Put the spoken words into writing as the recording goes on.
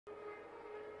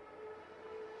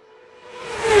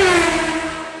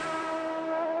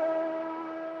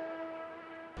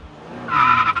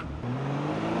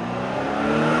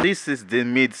This is the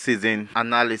mid-season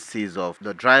analysis of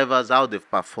the drivers, how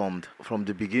they've performed from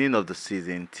the beginning of the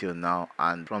season till now,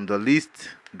 and from the least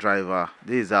driver,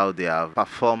 this is how they have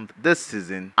performed this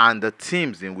season and the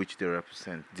teams in which they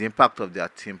represent, the impact of their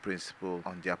team principle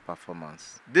on their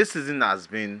performance. This season has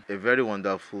been a very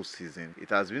wonderful season. It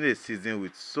has been a season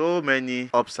with so many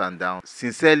ups and downs.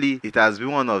 Sincerely, it has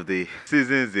been one of the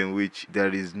seasons in which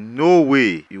there is no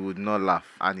way you would not laugh,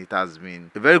 and it has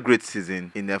been a very great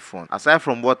season in F1. Aside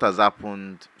from what has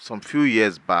happened some few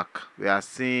years back, we are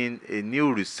seeing a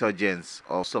new resurgence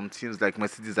of some teams like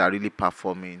Mercedes are really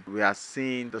performing. We are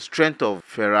seeing the strength of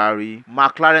Ferrari.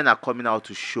 McLaren are coming out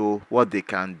to show what they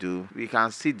can do. We can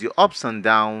see the ups and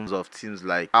downs of teams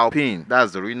like Alpine,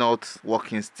 that's the Renault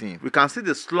Watkins team. We can see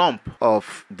the slump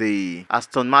of the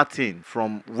Aston Martin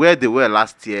from where they were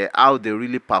last year, how they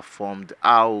really performed,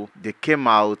 how they came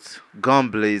out gun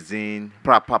blazing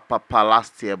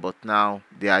last year, but now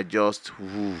they are just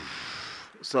woo.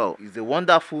 So it's a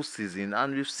wonderful season,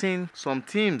 and we've seen some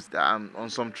teams that on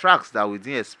some tracks that we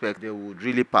didn't expect they would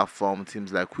really perform.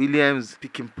 Teams like Williams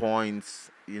picking points.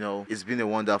 You know, it's been a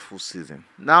wonderful season.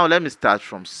 Now let me start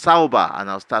from Sauber, and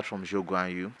I'll start from Zhou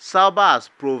Guanyu. Sauber has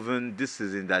proven this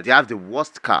season that they have the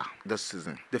worst car this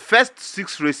season. The first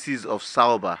 6 races of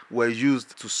Sauber were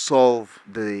used to solve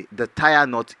the tire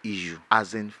knot issue,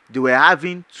 as in they were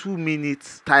having 2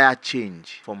 minutes tire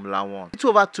change Formula 1. It's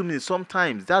over 2 minutes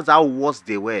sometimes. That's how worse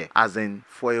they were, as in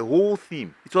for a whole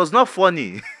team. It was not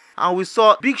funny. And we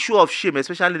saw big show of shame,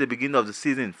 especially at the beginning of the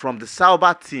season, from the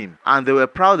Sauber team, and they were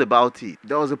proud about it.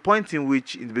 There was a point in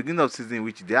which, in the beginning of the season, in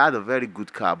which they had a very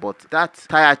good car, but that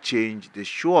tire change, the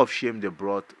show of shame they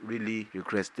brought, really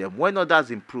regressed them. When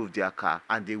others improved their car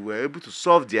and they were able to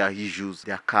solve their issues,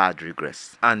 their car had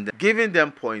regressed. And giving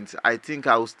them points, I think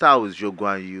I will start with Zhou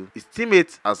Guanyu. His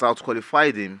teammate has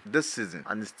out-qualified him this season,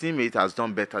 and his teammate has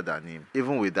done better than him,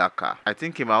 even with that car. I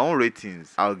think in my own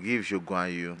ratings, I'll give Zhou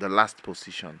Guanyu the last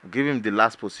position. Give him the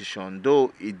last position,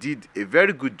 though he did a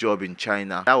very good job in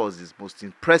China. That was his most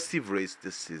impressive race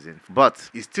this season, but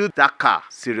it's still that car,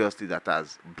 seriously, that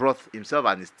has brought himself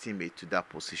and his teammate to that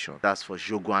position. That's for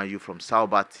Zhou Guanyu from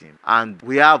Sauber team. And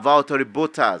we have Valtteri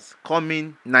Bottas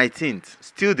coming 19th,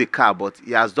 still the car, but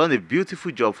he has done a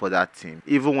beautiful job for that team,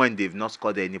 even when they've not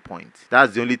scored any point.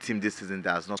 That's the only team this season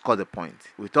that has not scored a point.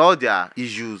 With all their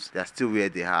issues, they're still where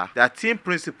they are. Their team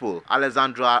principal,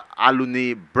 Alessandro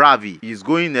Aluni Bravi, is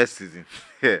going next season.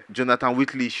 Jonathan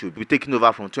Whitley should be taking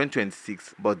over from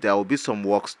 2026, but there will be some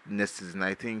works next season.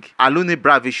 I think Aluni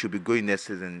Bravi should be going next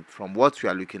season from what we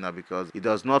are looking at, because it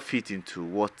does not fit into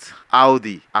what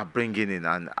Audi are bringing in,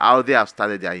 and Audi have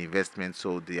started their investment,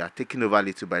 so they are taking over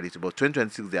little by little. But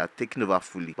 2026 they are taking over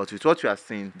fully. But with what we are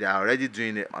seeing, they are already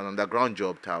doing an underground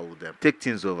job to take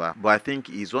things over. But I think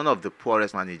he's one of the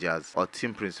poorest managers or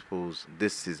team principals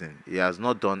this season. He has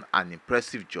not done an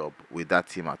impressive job with that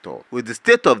team at all. With the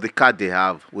state of the car they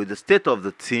have, with the state of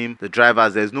the team, the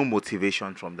drivers, there's no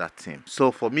motivation from that team.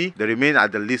 So for me, they remain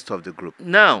at the least of the group.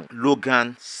 Now,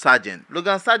 Logan Sargent.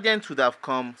 Logan Sargent would have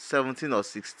come 17 or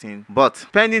 16, but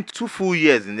spending 2 full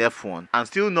years in F1 and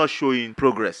still not showing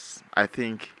progress. I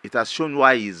think it has shown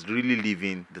why he's really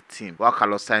leaving the team. While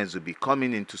Carlos Sainz will be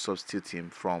coming in to substitute him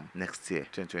from next year,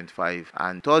 2025.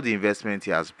 And all the investment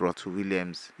he has brought to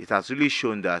Williams, it has really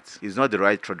shown that he's not the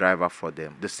right driver for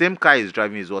them. The same car he's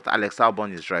driving is what Alex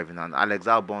Albon is driving, and Alex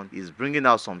Albon is bringing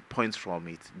out some points from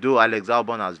it. Though Alex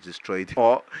Albon has destroyed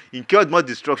or incurred more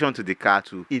destruction to the car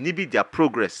to inhibit their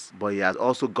progress, but he has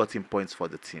also gotten points for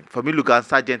the team. For me, Logan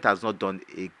Sargent has not done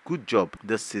a good job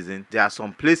this season. There are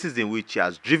some places in which he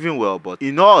has driven well, but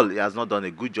in all, he has not done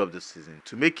a good job this season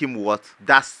to make him worth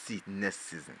that seat next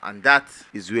season. And that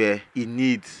is where he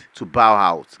needs to bow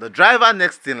out. The driver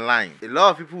next in line, a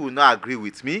lot of people will not agree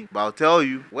with me, but I'll tell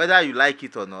you, whether you like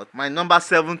it or not, my number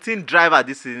 17 driver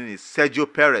this season is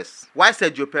Sergio Perez. Why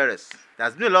Sergio Perez?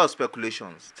 There's been a lot of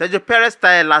speculations. Sergio Perez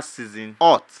started last season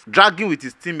hot, dragging with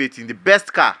his teammate in the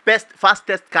best car,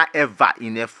 fastest car ever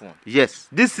in F1. Yes,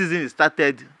 this season he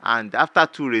started, and after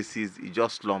 2 races, he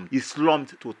just slumped. He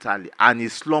slumped totally, and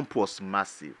his slump was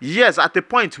massive. Yes, at a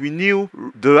point we knew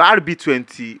the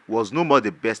RB20 was no more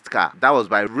the best car. That was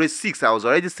by race 6. I was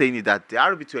already saying it, that the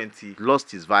RB20 lost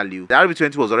his value. The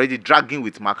RB20 was already dragging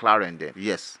with McLaren then.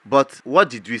 Yes, but what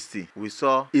did we see? We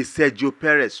saw a Sergio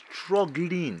Perez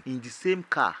struggling in the same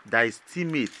car that his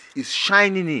teammate is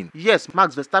shining in. Yes,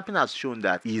 Max Verstappen has shown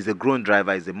that he is a grown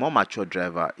driver, he's a more mature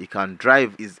driver. He can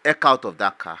drive his heck out of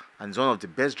that car. and he's one of the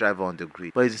best drivers on the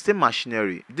grid. But it's the same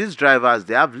machinery. These drivers,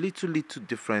 they have little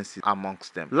differences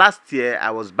amongst them. Last year,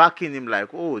 I was backing him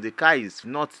like, oh, the car is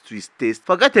not to his taste.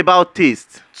 Forget about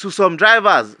taste. To some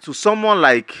drivers, to someone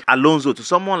like Alonso, to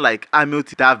someone like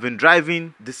Hamilton, that have been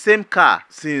driving the same car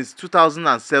since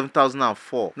 2007,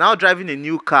 2004. Now driving a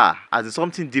new car as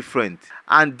something different.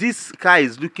 And this car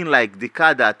is looking like the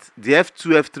car that the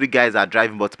F2, F3 guys are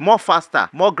driving, but more faster,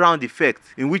 more ground effect,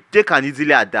 in which they can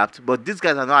easily adapt. But these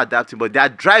guys are not adapting, but they are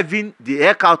driving the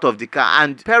heck out of the car.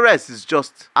 And Perez is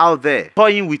just out there,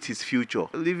 toying with his future.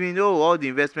 Leaving, all the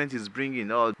investment is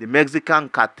bringing, all the Mexican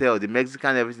cartel, the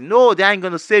Mexican everything. No, they ain't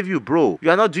going to save you, bro. You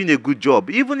are not doing a good job.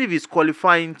 Even if he's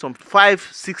qualifying some 5,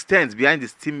 6 tenths behind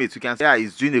his teammates, you can say, yeah,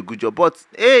 he's doing a good job. But,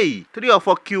 hey, 3 or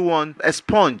 4 Q1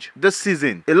 expunge this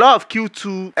season. A lot of Q2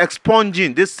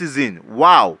 expunging this season.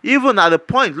 Wow. Even at the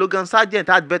point, Logan Sargent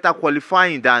had better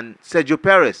qualifying than Sergio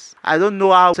Perez. I don't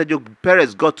know how Sergio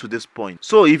Perez got to this point.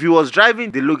 So if he was driving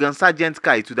the Logan Sargent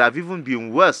car, it would have even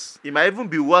been worse. It might even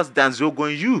be worse than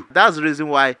Zogon Yu. That's the reason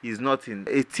why he's not in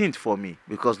 18th for me.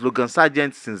 Because Logan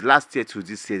Sargent, since last year to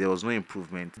this year, there was no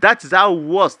improvement. That is how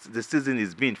worst the season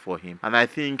has been for him. And I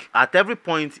think at every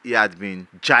point he had been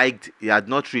jagged. He had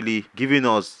not really given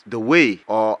us the way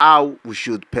or how we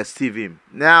should perceive him.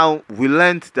 Now, we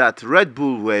learned that Red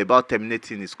Bull were about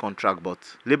terminating his contract, but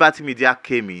Liberty Media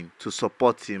came in to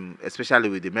support him, especially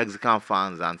with the Mexican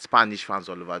fans and Spanish fans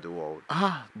all over the world.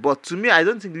 But to me, I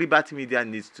don't think Liberty Media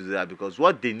needs to do that, because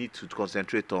what they need to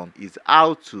concentrate on is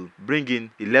how to bring in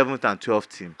 11th and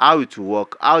 12th team, how it will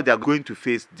work, how they are going to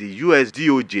face the US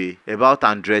DOJ about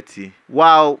Andretti,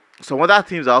 while some other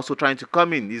teams are also trying to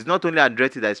come in. It's not only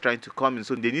Andretti that is trying to come in,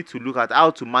 so they need to look at how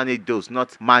to manage those,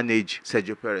 not manage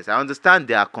Sergio Perez. I understand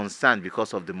they are concerned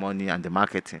because of the money and the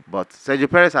marketing, but Sergio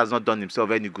Perez has not done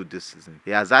himself any good this season. He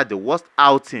has had the worst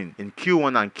outing in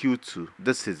Q1 and Q2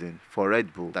 this season for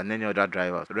Red Bull than any other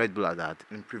driver Red Bull has had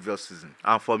in previous season.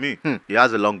 And for me, he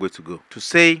has a long way to go. To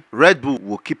say Red Bull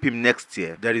will keep him next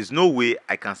year, there is no way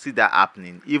I can see that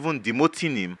happening. Even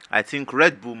demoting him, I think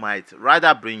Red Bull might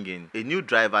rather bring in a new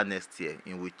driver next year,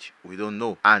 in which we don't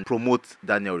know, and promote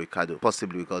Daniel Ricciardo,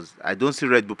 possibly, because I don't see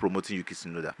Red Bull promoting Yuki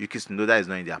Tsunoda. Yuki Tsunoda is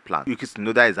not in their plan. Yuki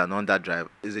Tsunoda is an under driver.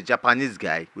 He's a Japanese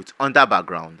guy with under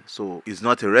background, so it's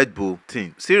not a Red Bull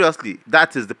thing. Seriously,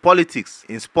 that is the politics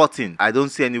in sporting. I don't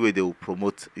see any way they will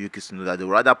promote Yuki Tsunoda. They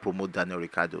will rather promote Daniel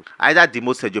Ricciardo. Either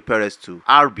demote Sergio Perez to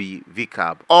RB,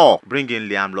 VCAB, or bring in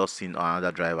Liam Lawson or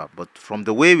another driver. But from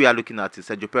the way we are looking at it,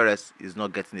 Sergio Perez is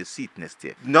not getting a seat next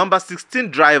year. Number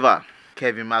 16 driver,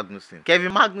 Kevin Magnussen.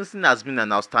 Kevin Magnussen has been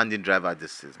an outstanding driver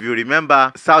this season. If you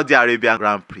remember Saudi Arabian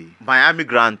Grand Prix, Miami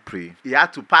Grand Prix, he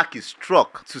had to park his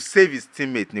truck to save his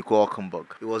teammate Nico Hülkenberg.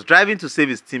 He was driving to save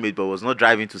his teammate, but was not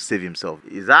driving to save himself.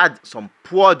 He's had some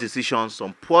poor decisions,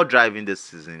 some poor driving this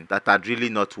season that had really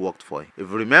not worked for him. If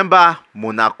you remember,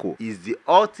 Monaco is the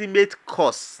ultimate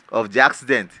cause of the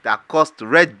accident that cost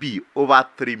Red Bull over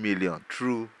 3 million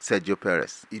through Sergio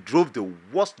Perez. He drove the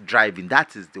worst driving.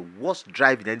 That is the worst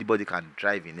driving anybody can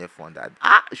drive in F1. That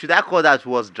should I call that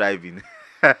worst driving?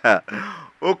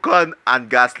 Ocon and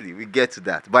Gasly, we get to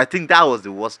that, but I think that was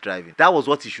the worst driving. That was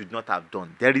what he should not have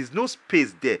done. There is no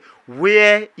space there.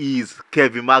 Where is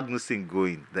Kevin Magnussen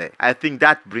going there? I think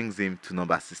that brings him to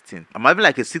number 16. I'm having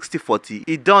like a 60-40.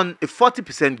 He done a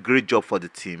 40% great job for the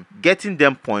team, getting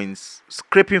them points,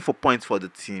 scraping for points for the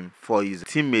team, for his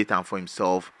teammate and for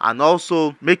himself, and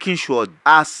also making sure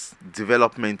as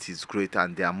development is great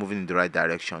and they are moving in the right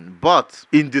direction. But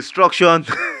in destruction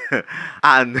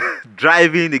and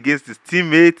driving against his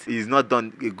teammate, he's not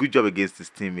done a good job against his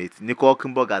teammate. Nico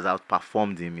Hülkenberg has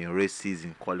outperformed him in races,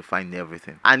 in qualifying,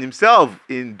 everything. And himself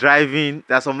in driving,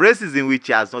 there are some races in which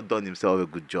he has not done himself a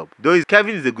good job. Though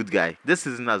Kevin is a good guy, this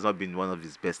season has not been one of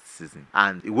his best seasons,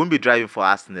 and he won't be driving for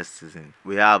us next season.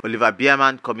 We have Oliver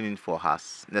Bierman coming in for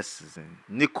us next season.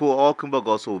 Nico Hülkenberg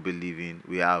also will be leaving.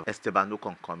 We have Esteban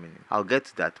Ocon coming in. I'll get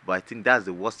to that, but I think that's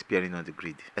the worst pairing on the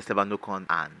grid. Esteban Ocon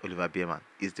and Oliver Bierman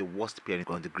is the worst pairing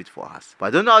on the grid for us. But I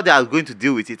don't know how they are going to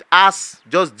deal with it.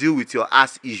 Just deal with your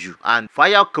ass issue. And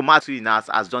Fire Komatsu in us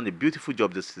has done a beautiful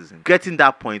job this season, getting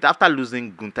that point after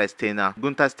losing Gunther Steiner.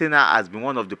 Gunther Steiner has been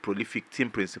one of the prolific team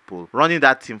principal, running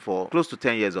that team for close to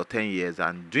 10 years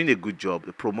and doing a good job.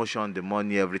 The promotion, the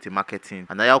money, everything, marketing.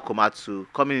 And Fire Komatsu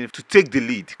coming in to take the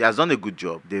lead. He has done a good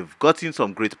job. They've gotten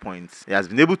some great points. He has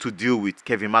been able to deal with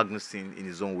Kevin Magnussen in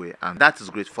his own way, and that is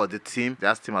great for the team.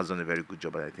 The team has done a very good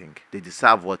job, but I think they deserve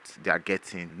deserve what they are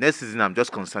getting. Next season, I'm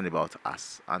just concerned about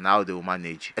us and how they will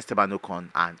manage Esteban Ocon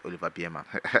and Oliver Bierman.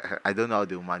 I don't know how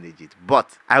they will manage it,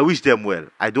 but I wish them well.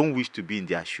 I don't wish to be in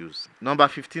their shoes. Number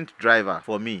 15th driver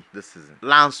for me this season,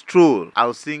 Lance Stroll.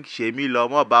 I'll sing Shemi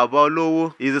Lomo Baba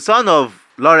Lowo. He's the son of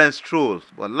Lawrence Stroll,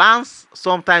 but Lance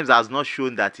sometimes has not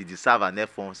shown that he deserves an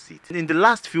F1 seat. In the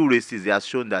last few races, he has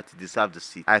shown that he deserves the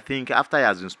seat. I think after he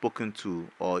has been spoken to,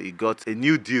 or he got a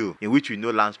new deal in which we know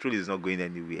Lance Stroll is not going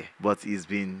anywhere, but it's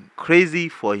been crazy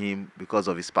for him because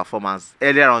of his performance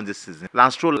earlier on this season.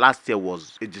 Lance Stroll last year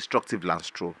was a destructive Lance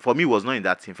Stroll. For me, was not in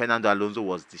that team. Fernando Alonso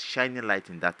was the shining light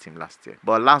in that team last year.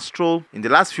 But Lance Stroll, in the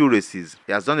last few races,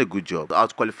 he has done a good job.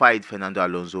 Outqualified Fernando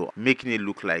Alonso, making it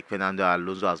look like Fernando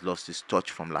Alonso has lost his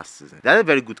touch from last season. They had a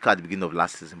very good car at the beginning of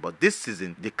last season, but this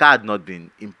season the car had not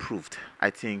been improved. I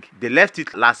think they left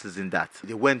it last season that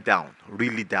they went down,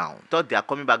 really down. Thought they are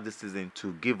coming back this season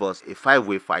to give us a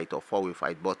 5-way fight or 4-way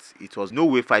fight, but it was no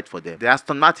way fight for them. The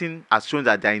Aston Martin has shown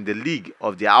that they're in the league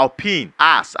of the Alpine,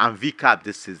 Haas and VCAP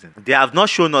this season. They have not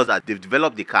shown us that they've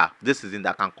developed the car this season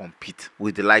that can compete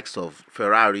with the likes of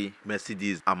Ferrari,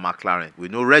 Mercedes and McLaren. We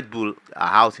know Red Bull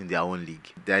are out in their own league.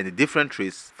 They're in a different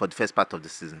race for the first part of the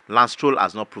season. Lance Stroll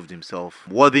has not proved himself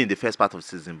worthy in the first part of the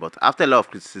season, but after a lot of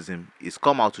criticism, he's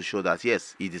come out to show that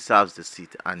yes, he deserves the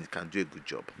seat and he can do a good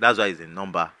job. That's why he's in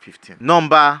number 15.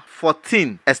 Number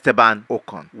 14, Esteban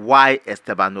Ocon. Why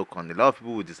Esteban Ocon? A lot of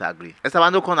people will disagree.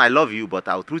 Esteban Ocon, I love you, but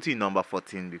I'll put you in number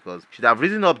 14 because you should have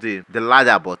risen up the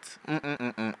ladder, but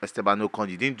Esteban Ocon,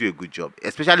 you didn't do a good job,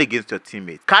 especially against your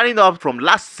teammate. Carrying up from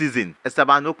last season,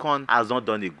 Esteban Ocon has not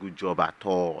done a good job at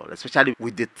all, especially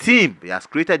with the team. He has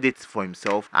created it for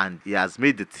himself and he has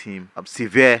made the team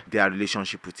sever their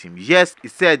relationship with him. Yes, he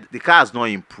said the car has not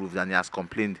improved and he has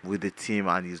complained with the team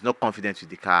and he's not confident with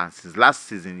the car. Since last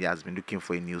season, he has been looking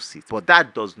for a new seat. But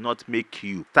that does not make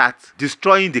you start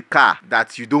destroying the car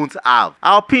that you don't have.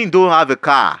 Alpine don't have a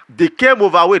car. They came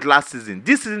overweight last season.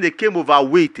 This season, they came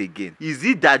overweight again. Is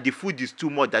it that the food is too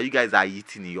much that you guys are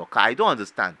eating in your car? I don't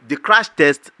understand. The crash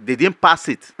test, they didn't pass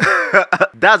it.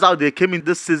 That's how they came in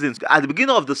this season. At the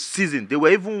beginning of the season, they were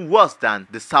even worse than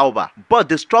the Sauber. But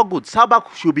they struggled. Sauber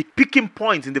should be picking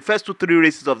points in the first 2-3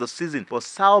 races of the season. But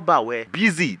Sauber were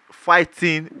busy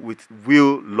fighting with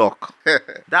wheel lock.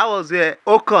 That was where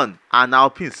Ocon and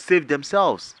Alpine saved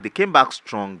themselves. They came back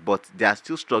strong, but they are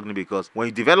still struggling because when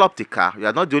you develop the car, you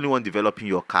are not the only one developing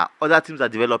your car. Other teams are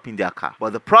developing their car.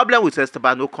 But the problem with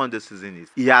Esteban Ocon this season is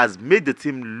he has made the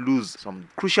team lose some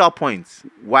crucial points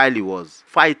while he was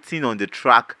fighting on the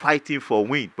track, fighting for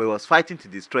win. But he was fighting to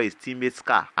destroy his teammate's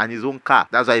car and his own car.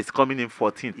 That's why he's coming in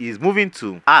 14. He's moving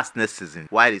to Haas next season,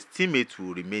 while his teammates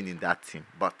will remain in that team.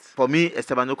 But for me,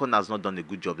 Esteban Ocon has not done a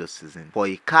good job this season for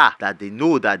a car that they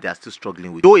know that they are still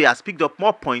struggling with. Though he has picked up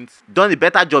more points, done a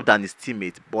better job than his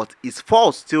teammate, but his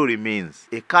fault still remains.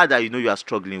 A car that you know you are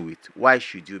struggling with, why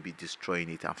should you be destroying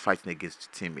it and fighting against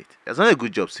your teammate? He's done a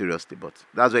good job, seriously, but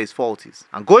that's where his fault is.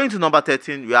 And going to number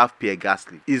 13, we have Pierre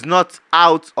Gasly. He's not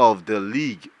out of the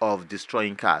league of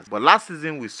destroying cars, but last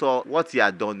season we saw what he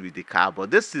had done with the car,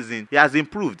 but this season he has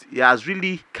improved. He has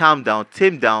really calmed down,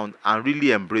 tamed down, and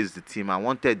really embraced the team and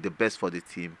wanted the best for the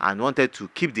team and wanted to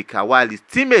keep the car while his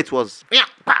teammate was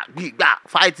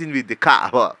fighting with the car.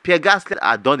 But Pierre Gasly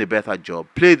had done a better job,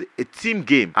 played a team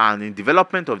game, and in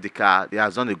development of the car, he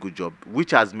has done a good job,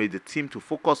 which has made the team to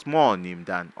focus more on him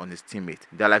than on his teammate.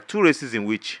 There are like 2 races in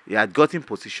which he had gotten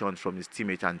position from his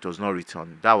teammate and it was not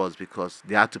returned. That was because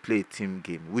they had to play a team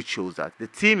game, which shows that the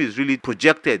team is really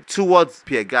projected towards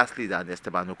Pierre Gasly and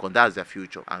Esteban Ocon. That's their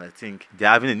future, and I think they're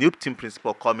having a new team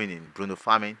principal coming in. Bruno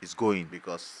Farmin is going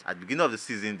because at the beginning of the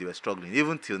season they were struggling.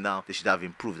 Even till now, they should have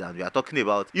improved, and we are talking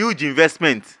about huge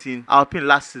investment in Alpine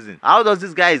last season. How does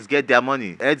these guys get their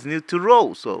money? Heads need to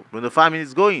roll, so Bruno Farmin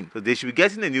is going. So they should be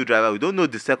getting a new driver. We don't know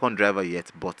the second driver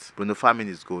yet, but Bruno Farmin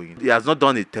is going. He has not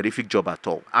done a terrific job at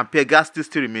all, and Pierre Gasly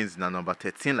still remains in number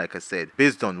 13. Like I said,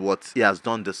 based on what he has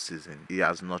done this season, he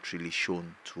has not really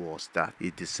shown to us that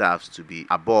he deserves to be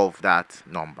above that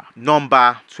number.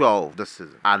 Number 12 this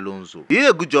season, Alonso. He did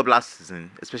a good job last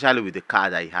season, especially with the car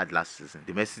that he had last season,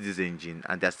 the Mercedes engine,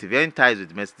 and they're severing ties with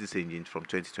the Mercedes engine from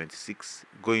 2026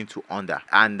 going to Honda.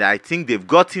 And I think they've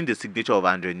gotten the signature of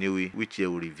Andre Newey, which they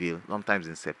will reveal sometimes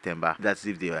in September. That's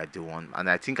if they are the one. And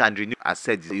I think Andre Newey has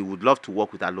said he would love to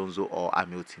work with Alonso or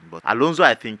Hamilton, but Alonso,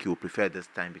 I think he will prefer this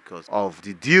time because of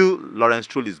the deal Lawrence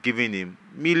Stroll is giving him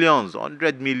millions,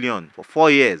 100 million for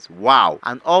 4 years. Wow.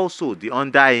 And also the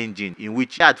Honda engine, in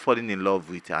which he had fallen in love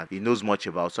with and he knows much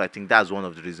about. So I think that's one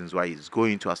of the reasons why he's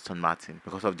going to Aston Martin,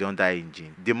 because of the Honda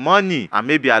engine. The money, and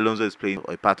maybe Alonso is playing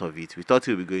a part of it. We thought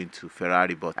he would be going to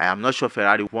Ferrari, but I am not sure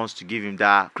Ferrari wants to give him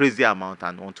that crazy amount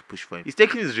and want to push for him. He's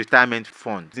taking his retirement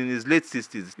fund. In his late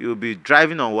 60s, he will be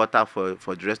driving on water for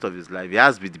the rest of his life. He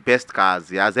has the best cars,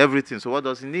 he has everything, so what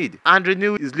does he need? Andrew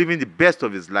Newey is living the best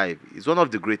of his life. He's one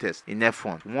of the greatest in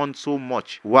F1. Won so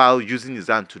much while using his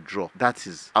hand to draw. That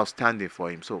is outstanding for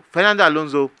him. So Fernando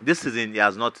Alonso, this season, he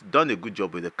has not done a good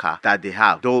job with the car that they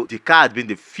have. Though the car had been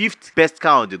the 5th best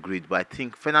car on the grid, but I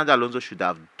think Fernando Alonso should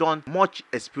have done much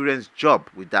experienced job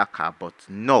with that car. But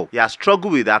no, he has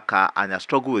struggled with that car and he has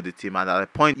struggled with the team. And at a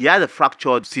point, he had a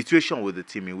fractured situation with the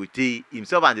team in which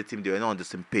himself and the team, they were not on the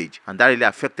same page, and that really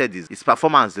affected his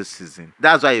performance this season.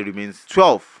 That's why he remains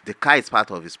 12th. The car is part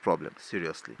of his problem,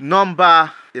 seriously.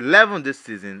 Number 11 this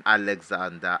season,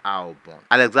 Alexander Albon.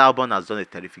 Alex Albon has done a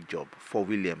terrific job for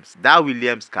Williams. That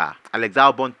Williams car, Alex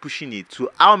Albon pushing it to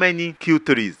how many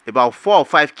Q3s? About 4 or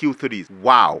 5 Q3s.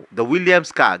 Wow. The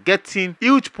Williams car getting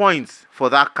huge points for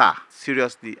that car.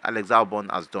 Seriously, Alex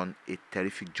Albon has done a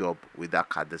terrific job with that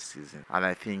car this season, and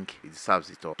I think he deserves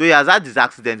it all. Though he has had his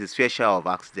accident, his fair share of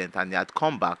accident, and he had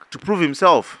come back to prove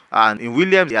himself. And in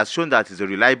Williams, he has shown that he's a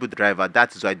reliable driver.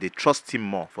 That is why they trust him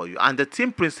more for you. And the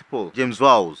team principal, James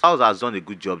Vowles has done a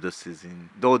good job this season.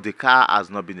 Though the car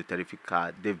has not been a terrific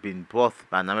car, they've been bought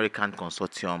by an American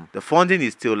consortium. The funding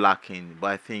is still lacking, but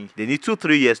I think they need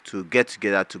 2-3 years to get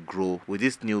together to grow with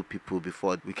these new people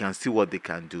before we can see what they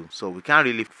can do. So we can't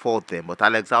really fault them, but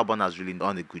Alex Albon has really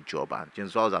done a good job, and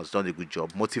James Vowles has done a good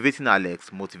job motivating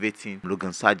Alex, motivating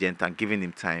Logan Sargent, and giving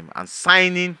him time, and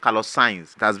signing Carlos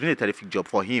Sainz. It has been a terrific job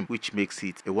for him, which makes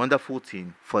it a wonderful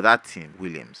thing for that team,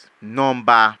 Williams.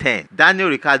 Number 10, Daniel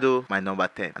Ricciardo, my number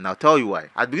 10, and I'll tell you why.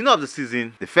 At the beginning of the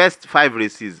season, the first 5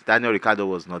 races, Daniel Ricciardo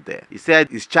was not there. He said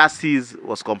his chassis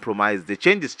was compromised. They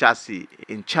changed his chassis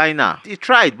in China. He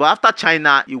tried, but after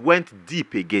China, he went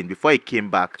deep again before he came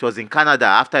back. It was in Canada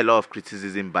after a lot of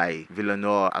criticism by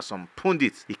Villeneuve and some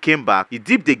pundits. He came back, he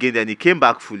dipped again, then he came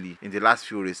back fully in the last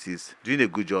few races, doing a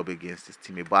good job against his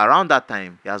teammate. But around that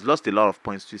time, he has lost a lot of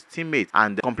points to his teammate.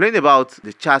 And complaining about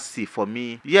the chassis, for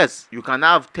me, yes, you can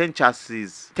have 10 chassis,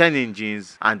 10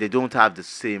 engines, and they don't have the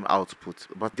same output,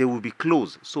 but they will be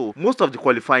close. So most of the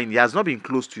qualifying, he has not been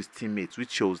close to his teammates,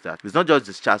 which shows that it's not just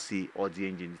the chassis or the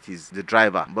engine, it is the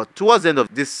driver. But towards the end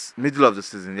of this middle of the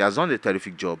season, he has done a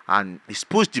terrific job, and he's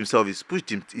pushed himself, his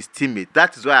teammate.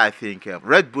 That is why I think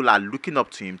Red Bull are looking up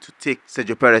to him to take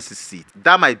Sergio Perez's seat.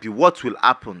 That might be what will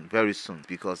happen very soon,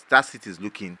 because that seat is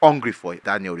looking hungry for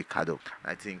Daniel Ricciardo.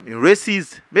 I think in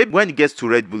races, maybe when he gets to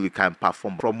Red Bull, he can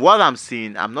perform. From what I'm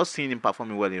seeing, I'm not seeing him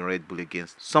performing well in Red Bull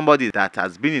against somebody that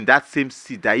has been in that same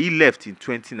seat that he left in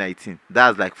 2019.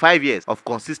 That's like 5 years of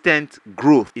consistent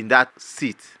growth in that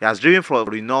seat. He has driven for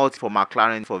Renault, for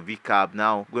McLaren, for VCAB.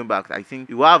 Now going back, I think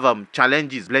he will have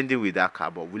challenges blending with that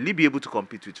car, but will he be able to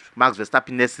compete with Max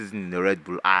Verstappen next season in the Red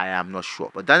Bull? I am not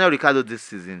sure. But Daniel Ricciardo this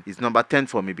season is number 10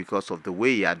 for me because of the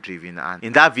way he had driven and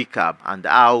in that VCAB and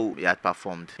how he had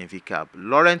performed in VCAB.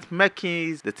 Laurent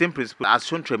Mekies, the team principal, has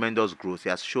shown tremendous growth. He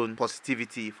has shown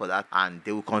positivity for that, and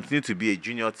they will continue to be a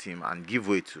junior team and give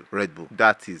way to Red Bull.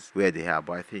 That is where they are.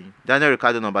 But I think Daniel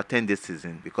Ricciardo number 10 this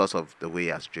season because of the way he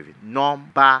has driven.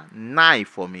 Number 9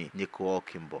 for me, Nico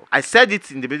Hülkenberg. I said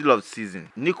it in the middle of the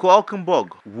season. Nico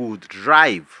Hülkenberg would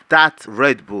drive that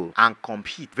Red Bull and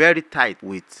compete very tight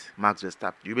with Max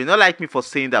Verstappen. You may not like me for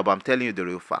saying that, but I'm telling you the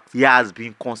real fact. He has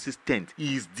been consistent.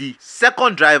 He is the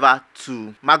second driver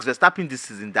to Max Verstappen this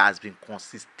season that has been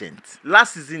consistent.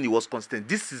 Last season he was consistent.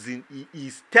 This season he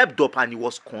stepped up and he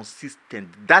was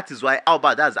consistent. That is why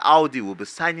that's Audi will be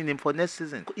signing him for next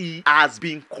season. He has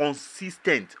been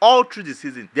consistent all through the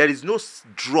season. There is no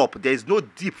drop. There is no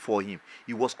dip for him.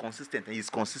 He was consistent and he's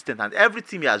consistent. And every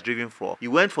team he has driven for, he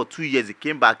went for 2 years, he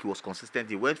came back, he was consistent.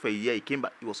 He went for a year, he came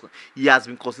back, he has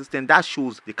been consistent. That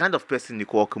shows the kind of person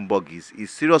Nico Hülkenberg is.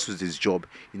 He's serious with his job.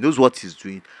 He knows what he's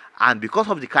doing. And because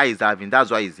of the car he's having,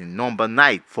 that's why he's in number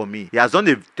 9 for me. He has done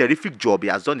a terrific job. He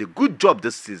has done a good job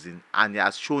this season. And he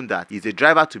has shown that he's a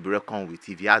driver to be reckoned with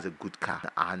if he has a good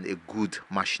car and a good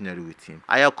machinery with him.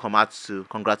 Ayo Komatsu,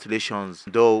 congratulations.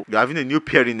 Though you're having a new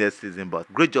pairing next season,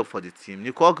 but great job for the team.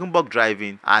 Nico Hülkenberg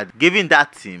driving and giving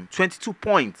that team 22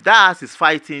 points. That is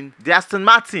fighting the Aston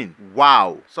Martin.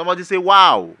 Wow. Somebody say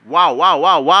wow. Wow, wow,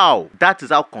 wow, wow. That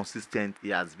is how consistent he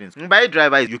has been. My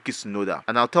driver is Yuki Tsunoda.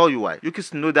 And I'll tell you why. Yuki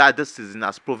Tsunoda Tsunoda this season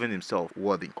has proven himself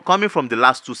worthy. Coming from the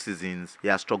last 2 seasons, he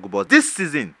has struggled, but this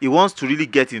season, he wants to really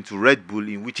get into Red Bull,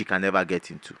 in which he can never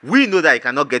get into. We know that he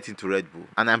cannot get into Red Bull,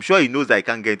 and I'm sure he knows that he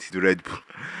can't get into Red Bull.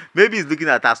 Maybe he's looking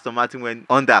at Aston Martin when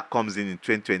Honda comes in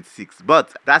 2026,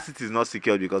 but that seat is not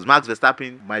secured because Max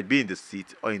Verstappen might be in the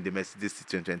seat or in the Mercedes seat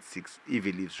 2026 if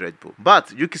he leaves Red Bull.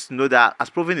 But Yuki Tsunoda has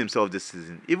proven himself this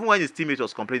season. Even when his teammate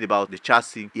was complaining about the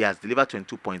chassis, he has delivered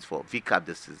 22 points for VCAP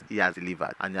this season. He has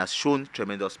delivered and he has shown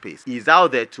tremendous pace. He is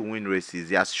out there to win races.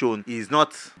 He has shown he is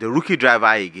not the rookie driver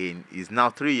again. He's now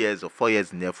 3 years or 4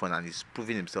 years in F1 and he's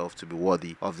proving himself to be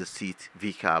worthy of the seat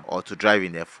VCAP or to drive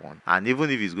in F1. And even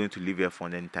if he's going to leave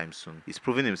F1 anytime soon, he's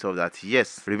proving himself that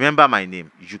yes, remember my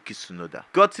name, Yuki Tsunoda.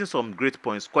 Gotten some great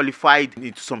points, qualified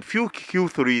into some few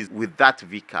Q3s with that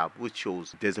VCAP, which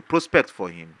shows there's a prospect for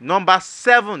him. Number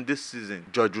 7 this season,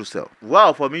 George Russell.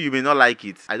 Well, for me, you may not like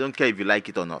it. I don't care if you like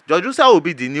it or not. George Russell will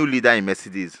be the new leader in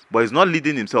Mercedes, but he's not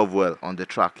leading himself well on the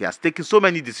track. He has taken so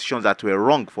many decisions that were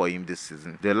wrong for him this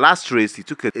season. The last race, he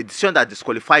took a decision that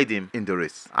disqualified him in the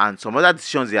race. And some other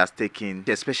decisions he has taken,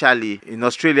 especially in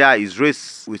Australia, his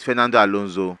race with Fernando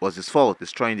Alonso was his fault,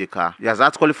 destroying the car. He has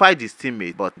outqualified his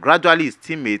teammate, but gradually his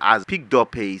teammate has picked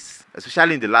up pace,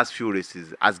 especially in the last few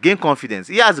races, has gained confidence.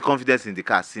 He has the confidence in the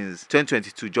car since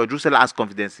 2022. George Russell has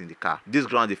confidence in the car. This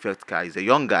ground effect car is a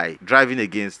young guy driving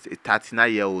against a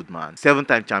 39-year-old man,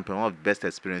 7-time champion, one of the best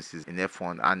experiences in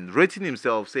F1, and rating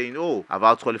himself, saying, oh, I've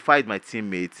outqualified my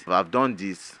teammate, I've done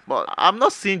this. But I'm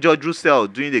not seeing George Russell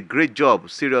doing a great job,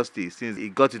 seriously, since he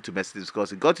got into Mercedes,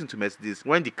 because he got into Mercedes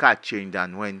when the car changed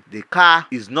and when the car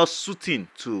is not suiting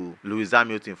to Lewis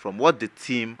Hamilton. From what the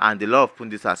team and a lot of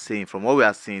pundits are saying, from what we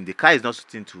are seeing, the car is not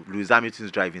suiting to Lewis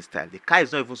Hamilton's driving style. The car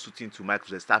is not even suiting to Max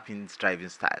Verstappen's driving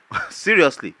style.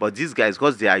 Seriously. But these guys,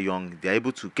 because they are young, they are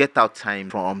able to get out time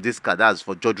from this car. That's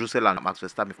for George Russell and Max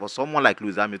Verstappen. For someone like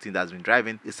Lewis Hamilton that's been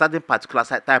driving a certain particular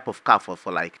type of car for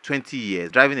like 20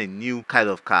 years, driving a new kind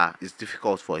of car is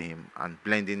difficult for him, and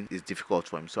blending is difficult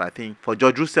for him. So I think for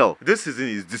George Russell, this season,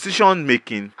 his decision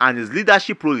making and his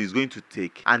leadership role he's going to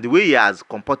take, and the way he has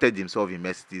comported himself in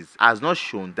Mercedes, has not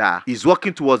shown that he's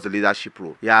working towards the leadership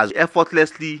role. He has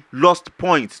effortlessly lost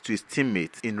points to his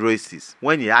teammates in races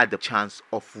when he had the chance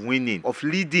of winning, of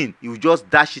leading. He would just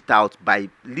dash it out by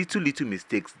little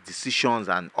mistakes, decisions,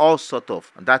 and all sort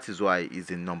of. And that is why he's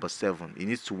in number 7. He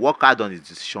needs to work hard on his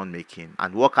decision making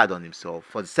and work hard on himself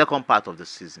for the second part of the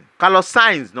season. Carlos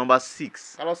Sainz, number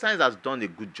 6. Carlos Sainz has done a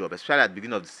good job, especially at the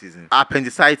beginning of the season.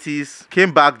 Appendicitis,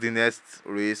 came back the next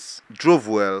race, drove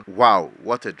well. Wow,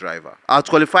 what a driver.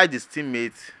 Outqualified his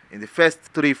teammate in the first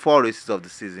 3-4 races of the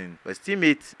season. But his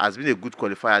teammate has been a good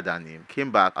qualifier than him, came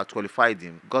back, outqualified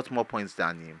him, got more points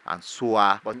than him, and so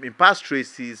on. But in past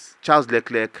races, Charles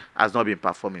Leclerc has not been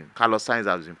performing. Carlos Sainz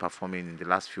has been performing in the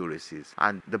last few races.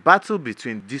 And the battle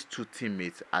between these two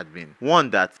teammates had been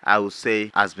one that I would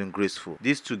say has been graceful.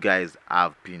 These two guys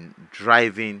have been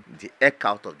driving the heck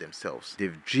out of themselves.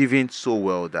 They've driven so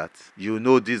well that you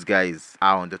know these guys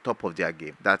are on the top of their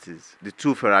game. That is the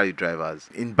two Ferrari drivers.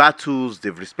 In battles,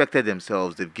 they've respected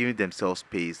themselves, they've given themselves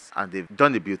pace, and they've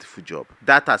done a beautiful job.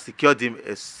 That has secured him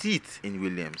a seat in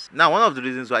Williams. Now, one of the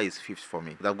reasons why he's 5th for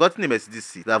me, they've gotten a Mercedes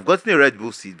seat, they've gotten a Red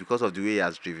Bull seat because of the way he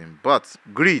has driven. But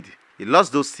greed, he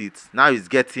lost those seats. Now he's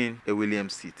getting a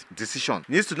Williams seat. Decision.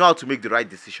 He needs to know how to make the right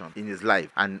decision in his life.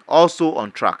 And also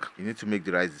on track, you need to make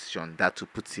the right decision that will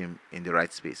put him in the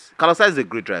right space. Carlos Sainz is a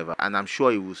great driver, and I'm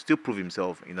sure he will still prove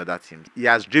himself in other teams. He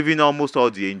has driven almost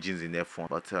all the engines in F1,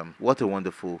 but what a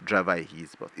wonderful driver he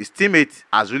is. But his teammate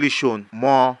has really shown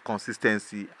more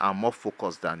consistency and more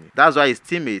focus than him. That's why his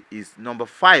teammate is number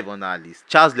 5 on our list,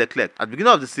 Charles Leclerc. At the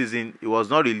beginning of the season, he was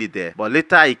not really there, but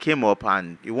later he came up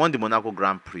and he won the Monaco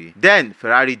Grand Prix. Then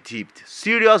Ferrari dipped,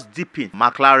 serious dipping.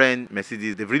 McLaren,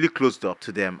 Mercedes, they've really closed up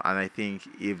to them, and I think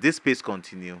if this pace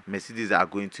continue, Mercedes are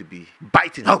going to be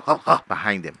biting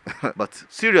behind them. But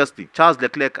seriously, Charles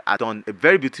Leclerc has done a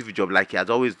very beautiful job, like he has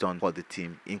always done for the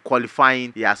team. In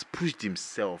qualifying, he has pushed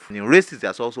himself. In races, he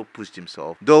has also pushed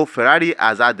himself. Though Ferrari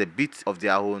has had a bit of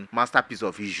their own masterpiece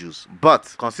of issues,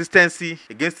 but consistency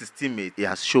against his teammate, he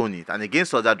has shown it, and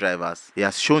against other drivers, he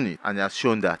has shown it, and he has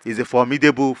shown that he's a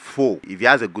formidable foe if he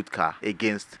has a good car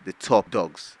against the top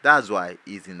dogs. That's why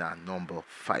he's in our number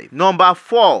 5. Number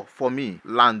 4 for me,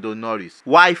 Lando Norris.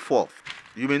 Why 4th?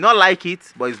 You may not like it,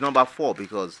 but it's number 4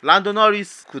 because Lando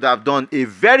Norris could have done a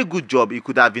very good job. He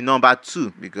could have been number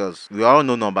 2 because we all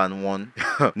know number 1.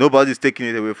 Nobody's taking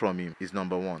it away from him. He's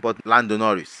number 1. But Lando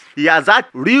Norris, he has had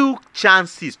real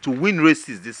chances to win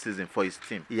races this season for his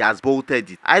team. He has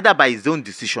bolted it either by his own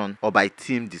decision or by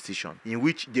team decision in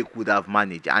which they could have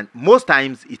managed. And most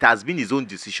times it has been his own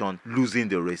decision losing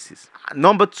the races.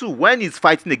 Number 2, when he's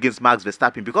fighting against Max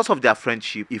Verstappen, because of their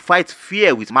friendship, he fights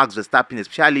fair with Max Verstappen,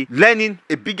 especially learning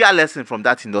a bigger lesson from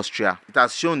that industrial. It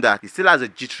has shown that he still has a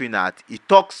jittery in heart. He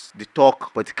talks the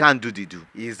talk, but he can't do the do.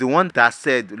 He's the one that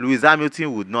said Lewis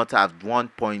Hamilton would not have won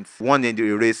in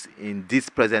the race in this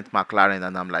present McLaren.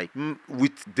 And I'm like,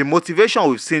 with the motivation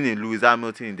we've seen in Lewis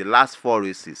Hamilton in the last 4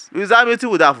 races, Lewis Hamilton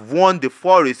would have won the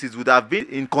 4 races, would have been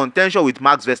in contention with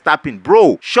Max Verstappen.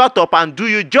 Bro, shut up and do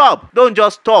your job. Don't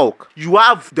just talk. You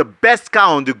have the best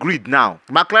car on the grid now.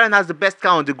 McLaren has the best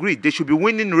car on the grid. They should be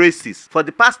winning races. For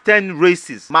the past 10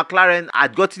 races, McLaren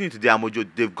had gotten into their mojo.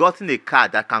 They've gotten a car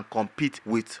that can compete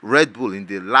with Red Bull in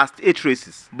the last 8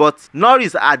 races. But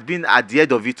Norris had been at the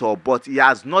head of it all, but he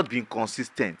has not been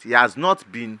consistent. He has not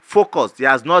been focused. He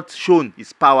has not shown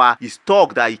his power, his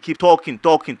talk that he keeps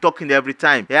talking every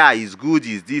time. Yeah, he's good,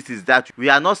 he's this, he's that. We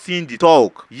are not seeing the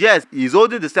talk. Yes, he's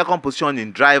holding the 2nd position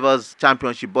in Drivers'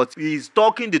 Championship, but he's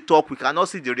talking the talk. We cannot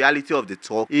see the reality of the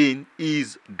talk in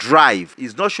his drive.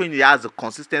 He's not showing he has a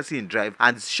consistency in drive,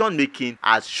 and decision making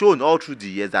has shown all through the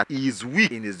years that he is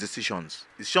weak in his decisions.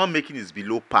 Decision making is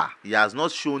below par. He has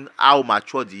not shown how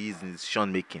matured he is in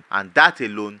decision making, and that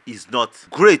alone is not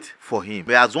great for him.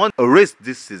 He has won a race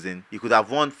this season. He could have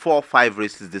won 4 or 5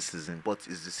 races this season, but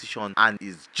his decision and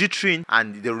his jittering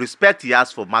and the respect he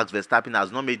has for Max Verstappen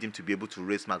has not made him to be able to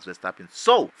race Max Verstappen.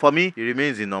 So for me, he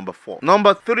remains in number 4.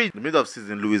 Number 3, the middle of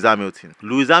season, Lewis Hamilton.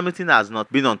 Lewis Hamilton has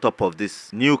not been on top of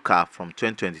this new car from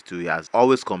 2022. He has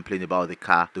always complained about the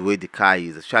car, the way the car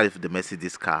is, especially for the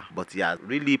Mercedes car, but he has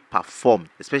really performed,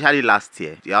 especially last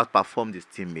year. He outperformed his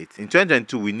teammates. In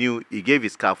 2022, we knew he gave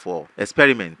his car for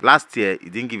experiment. Last year, he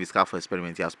didn't give his car for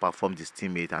experiment. He has performed his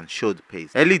teammate and showed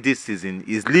pace. Early this season,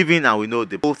 he's leaving, and we know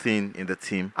the whole thing in the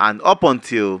team. And up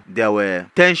until there were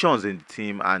tensions in the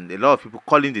team and a lot of people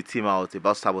calling the team out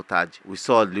about sabotage, we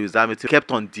saw Lewis Hamilton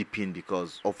kept on dipping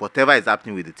because of whatever is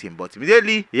happening with the team. But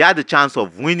immediately he had the chance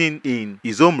of winning in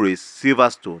his home race,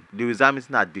 Silverstone, Lewis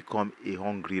Hamilton had become a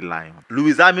hungry lion.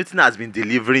 Lewis Hamilton has been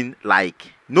delivering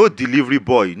like no delivery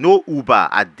boy, no Uber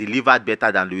had delivered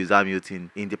better than Lewis Hamilton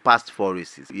in the past 4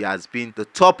 races. He has been the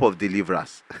top of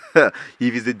deliverers. If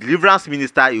he's the deliverance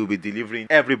minister, he will be delivering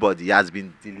everybody. He has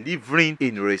been delivering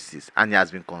in races and he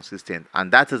has been consistent. And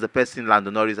that is the person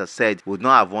Lando Norris has said would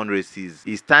not have won races.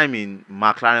 His time in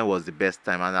McLaren was the best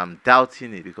time, and I'm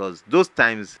doubting it because those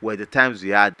times were the times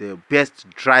we had the best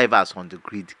drivers on the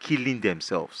grid killing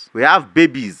themselves. We have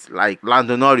babies like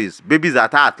Lando Norris, babies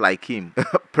at heart like him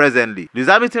presently. Lewis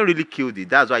Hamilton really killed it.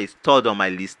 That's why he's 3rd on my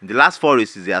list. In the last 4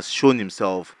 races, he has shown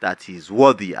himself that he's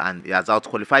worthy and he has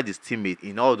outqualified his teammate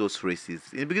in all those races.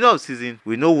 In the beginning of the season,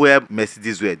 we know where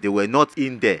Mercedes were. They were not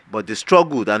in there, but they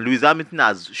struggled, and Lewis Hamilton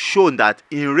has shown that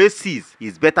in races,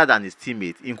 he's better than his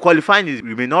teammate. In qualifying, he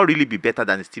may not really be better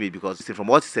than his teammate because from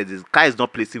what he said, his car is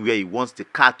not placing where he wants the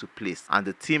car to place, and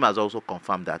the team has also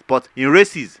confirmed that. But in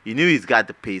races, he knew he's got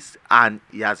the pace, and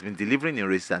he has been delivering in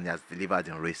races, and he has delivered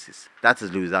in races. That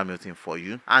is Lewis Hamilton for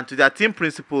you. And to their team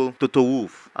principal, Toto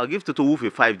Wolff, I'll give Toto Wolff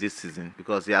a 5 this season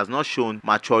because he has not shown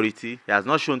maturity. He has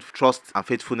not shown trust and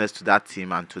faithfulness to that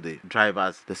team and to the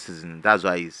drivers this season. That's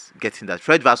why he's getting that.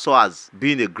 Fred Vasseur has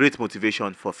been a great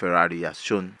motivation for Ferrari. He has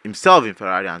shown himself in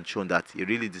Ferrari and shown that he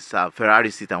really deserves Ferrari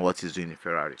seat and what he's doing in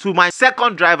Ferrari. To my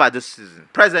 2nd driver this season,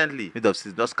 presently, mid of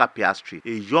season, Oscar Piastri,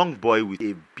 a young boy with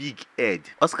a big head.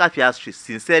 Oscar Piastri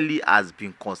sincerely has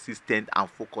been consistent and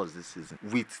focused this season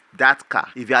with that car.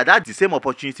 If he had had the same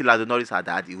opportunity Lando Norris had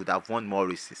had, he would have won more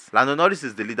races. Lando Norris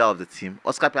is the leader of the team.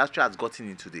 Oscar Piastri has gotten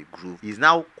into the groove. He's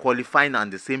now qualifying on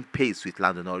the same pace with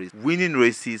Lando Norris, winning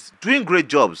races, doing great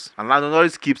jobs. And Lando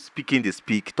Norris keeps speaking the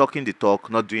speak, talking the talk,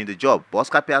 not doing the job. But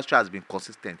Oscar Piastri has been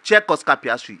consistent. Check Oscar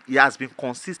Piastri. He has been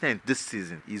consistent this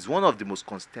season. He's one of the most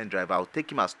consistent drivers. I'll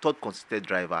take him as 3rd consistent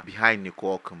driver behind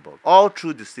Nico Hülkenberg. All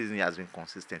through the season, he has been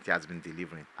consistent. He has been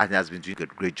delivering. And he has been doing a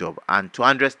great job. And to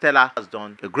Andres Stella has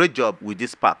done a great job with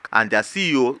this pack. And they their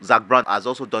CEO, Zach Brown, has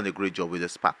also done a great job with the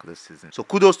Spark this season. So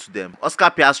kudos to them. Oscar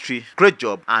Piastri, great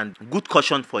job and good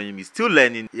caution for him. He's still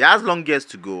learning. He has long years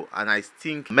to go, and I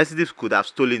think Mercedes could have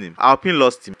stolen him. Alpine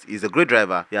lost him. He's a great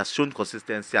driver. He has shown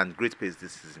consistency and great pace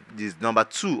this season. This is number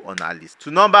 2 on our list.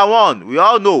 To number 1, we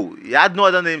all know he had no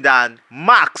other name than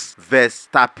Max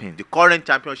Verstappen, the current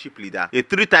championship leader, a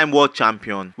 3-time world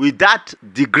champion. With that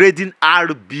degrading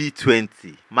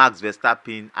RB20, Max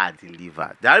Verstappen had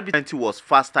delivered. The RB20 was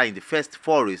faster in the first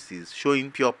 4 races,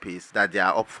 showing pure pace that they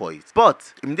are up for it.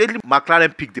 But immediately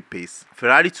McLaren picked the pace.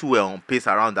 Ferrari too were on pace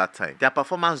around that time. Their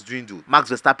performance dwindled. Max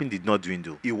Verstappen did not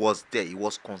dwindle. He was there. He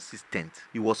was consistent.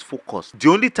 He was focused. The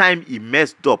only time he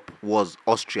messed up was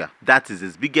Austria. That is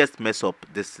his biggest mess up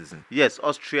this season. Yes,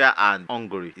 Austria and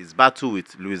Hungary. His battle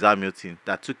with Lewis Hamilton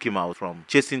that took him out from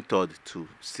chasing 3rd to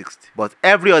 6th. But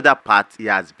every other part, he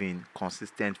has been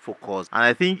consistent, focused. And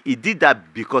I think he did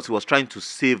that because he was trying to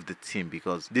save the team,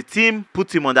 because the team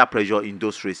put him under pressure in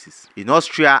those races. In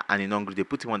Austria and in Hungary, they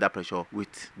put him under pressure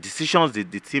with decisions the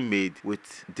team made,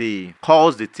 with the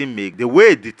calls the team made, the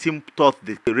way the team thought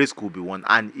the race could be won,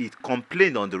 and he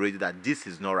complained on the radio that this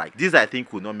is not right. This, I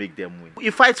think, will not make them win. He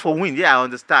fights for win. Yeah, I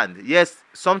understand. Yes,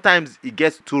 sometimes it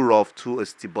gets too rough, too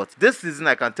hasty, but this season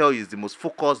I can tell you is the most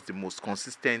focused, the most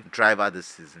consistent driver this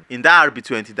season. In that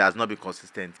RB20 that has not been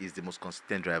consistent, he's the most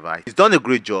consistent driver. He's done a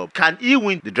great job. Can he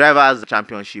win the drivers'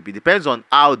 championship? It depends on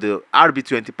how the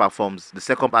RB20 performs the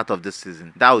second part of this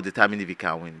season. That will determine if he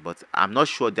can win, but I'm not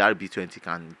sure the RB20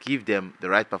 can give them the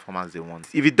right performance they want.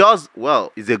 If he does,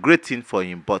 well, it's a great thing for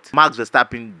him, but Max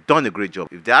Verstappen done a great job.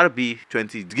 If the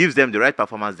RB20 gives them the right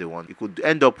performance they want, he could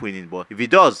end up winning, but if he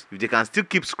does, if they can still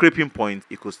keep scraping points,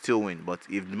 he could still win. But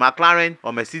if McLaren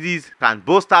or Mercedes can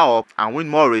bolster up and win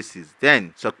more races,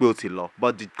 then Sokweoti law.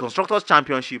 But the Constructors'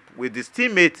 Championship, with his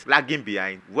teammates lagging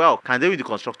behind, well, can they win the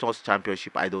Constructors'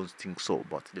 Championship? I don't think so,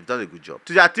 but they've done a good job.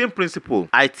 To their team principal,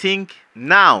 I think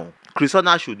now Chris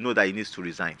Horner should know that he needs to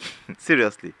resign.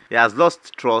 Seriously. He has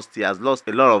lost trust. He has lost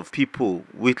a lot of people.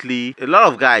 Whitley, a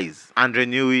lot of guys. Andre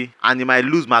Newey. And he might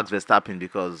lose Max Verstappen,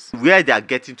 because where they are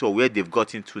getting to, or where they've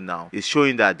gotten to now, is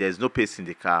showing that there's no pace in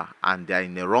the car and they're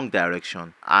in the wrong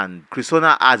direction. And Chris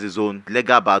Horner has his own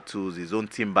legal battles, his own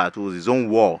team battles, his own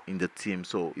war in the team.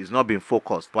 So he's not being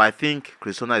focused. But I think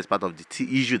Chris Horner is part of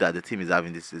the issue that the team is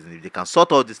having this season. If they can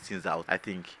sort all these things out, I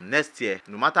think next year,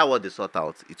 no matter what they sort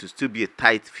out, it will still be a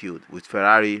tight field. With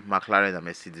Ferrari, McLaren and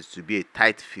Mercedes to be a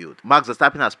tight field. Max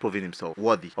Verstappen has proven himself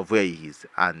worthy of where he is,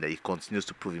 and he continues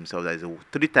to prove himself that he's a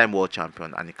 3-time world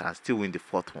champion and he can still win the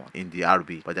 4th one in the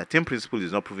RB. But the team principal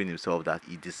is not proving himself that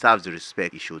he deserves the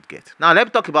respect he should get. Now let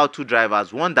me talk about 2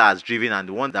 drivers, one that has driven and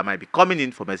the one that might be coming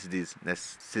in for Mercedes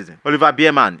next season. Oliver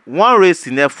Biermann, 1 race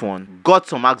in F1, got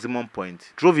some maximum points,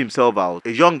 drove himself out,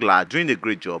 a young lad doing a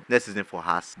great job next season for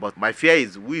Haas. But my fear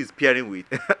is who is pairing with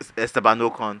Esteban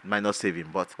Ocon might not save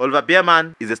him. But Oliver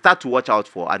Biermann is a star to watch out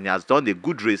for, and he has done a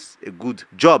good race, a good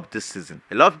job this season.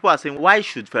 A lot of people are saying, why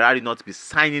should Ferrari not be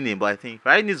signing him? But I think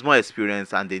Ferrari needs more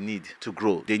experience and they need to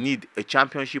grow. They need a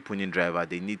championship winning driver.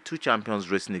 They need 2 champions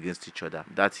racing against each other.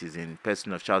 That is in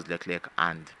person of Charles Leclerc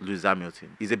and Lewis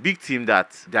Hamilton. It's a big team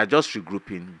that they are just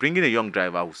regrouping. Bringing a young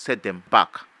driver will set them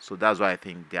back. So that's why I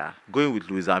think they are going with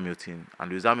Lewis Hamilton.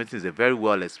 And Lewis Hamilton is a very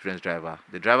well-experienced driver.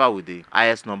 The driver with the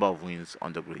highest number of wins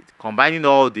on the grid. Combining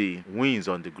all the wins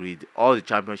on the grid, all the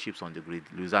championships on the grid,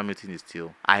 Lewis Hamilton is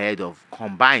still ahead of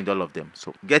combined all of them.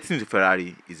 So getting to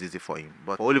Ferrari is easy for him.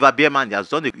 But for Oliver Biermann, he has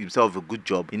done himself a good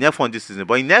job in F1 this season.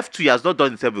 But in F2, he has not done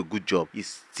himself a good job.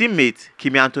 His teammate,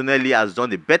 Kimi Antonelli, has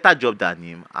done a better job than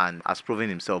him and has proven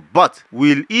himself. But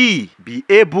will he be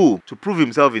able to prove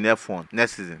himself in F1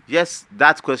 next season? Yes,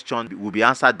 that question will be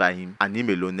answered by him and him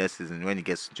alone next season when he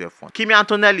gets into F1. Kimi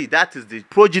Antonelli, that is the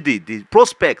prodigy, the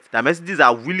prospect that Mercedes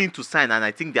are willing to sign, and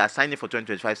I think they are signing for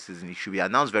 2025 season. It should be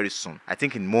announced very soon. I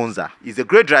think in Monza. He's a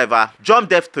great driver.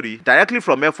 Jumped F3 directly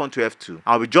from F1 to F2.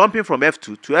 I'll be jumping from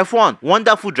F2 to F1.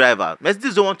 Wonderful driver.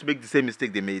 Mercedes don't want to make the same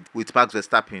mistake they made with Max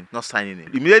Verstappen not signing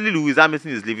him. Immediately Lewis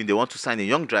Hamilton is leaving, they want to sign a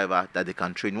young driver that they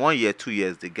can train 1 year, 2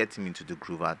 years. They get him into the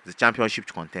groove and the championship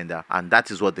contender, and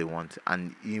that is what they want.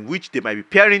 And in which they might be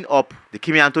pairing up the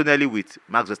Kimi Antonelli with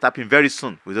Max Verstappen very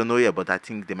soon. We don't know yet, but I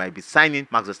think they might be signing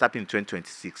Max Verstappen in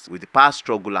 2026 with the past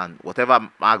struggle and whatever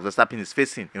Max Verstappen is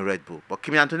facing in Red Bull. But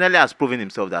Kimi Antonelli has proven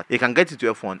himself that he can get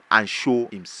into F1 and show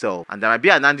himself. And there might be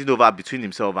an handing over between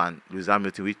himself and Lewis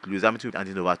Hamilton, with Lewis Hamilton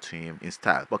handing over to him in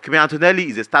style. But Kimi Antonelli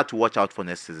is a star to watch out for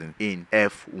next season in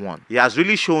F1. He has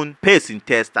really shown pace in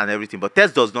test and everything, but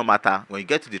test does not matter. When you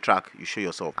get to the track, you show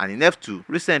yourself. And in F2,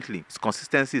 recently, his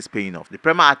consistency is paying off. The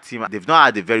Premier team, they've not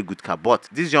had a very good car, but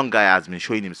this young guy has been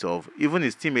showing himself. Even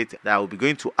his teammate that will be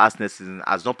going to us next season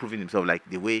has not proven himself like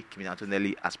the way Kimi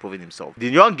Antonelli has proven himself. The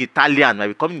young Italian might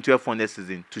be coming into F1 next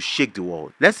season to shake the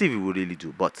world. Let's see if he will really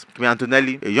do. But Kimi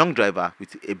Antonelli, a young driver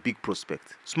with a big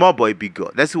prospect. Small boy, big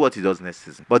girl. Let's see what he does next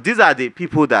season. But these are the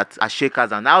people that are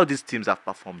shakers and how these teams have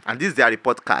performed. And this is their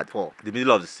report card for the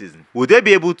middle of the season. Will they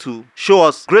be able to show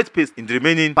us great pace in the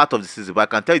remaining part of the season? But I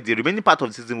can tell you the remaining part of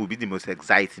the season will be the most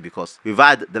exciting, because we've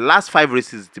had the last 5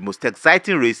 races, the most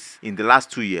exciting race in the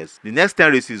last 2 years. The next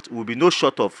 10 races will be no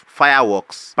short of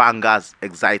fireworks, bangers,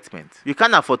 excitement. You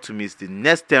can't afford to miss the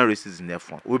next 10 races in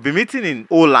F1. We'll be meeting in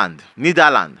Holland,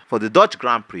 Netherlands, for the Dutch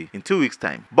Grand Prix in 2 weeks'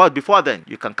 time. But before then,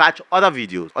 you can catch other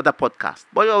videos, other podcasts.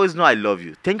 But you always know I love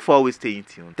you. Thank you for always staying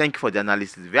tuned. Thank you for the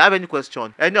analysis. If you have any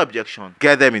question, any objection,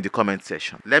 get them in the comment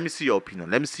section. Let me see your opinion.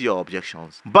 Let me see your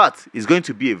objections. But it's going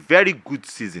to be a very good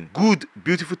season. Good,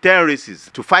 beautiful 10 races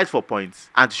to fight for points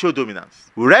and to show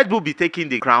dominance. Will Red Bull be taking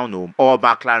the crown home, or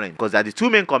McLaren? Because they're the 2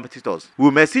 main competitors.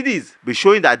 Will Mercedes be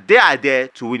showing that they are there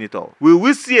to win it all? Will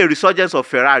we see a resurgence of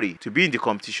Ferrari to be in the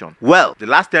competition? Well, the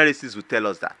last 10 races will tell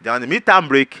us that. They're on the mid-term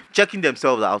break, checking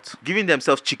themselves out, giving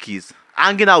themselves chickies,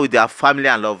 hanging out with their family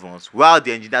and loved ones, while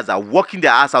the engineers are working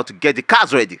their ass out to get the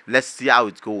cars ready. Let's see how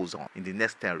it goes on in the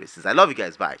next 10 races. I love you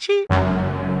guys. Bye. Cheers.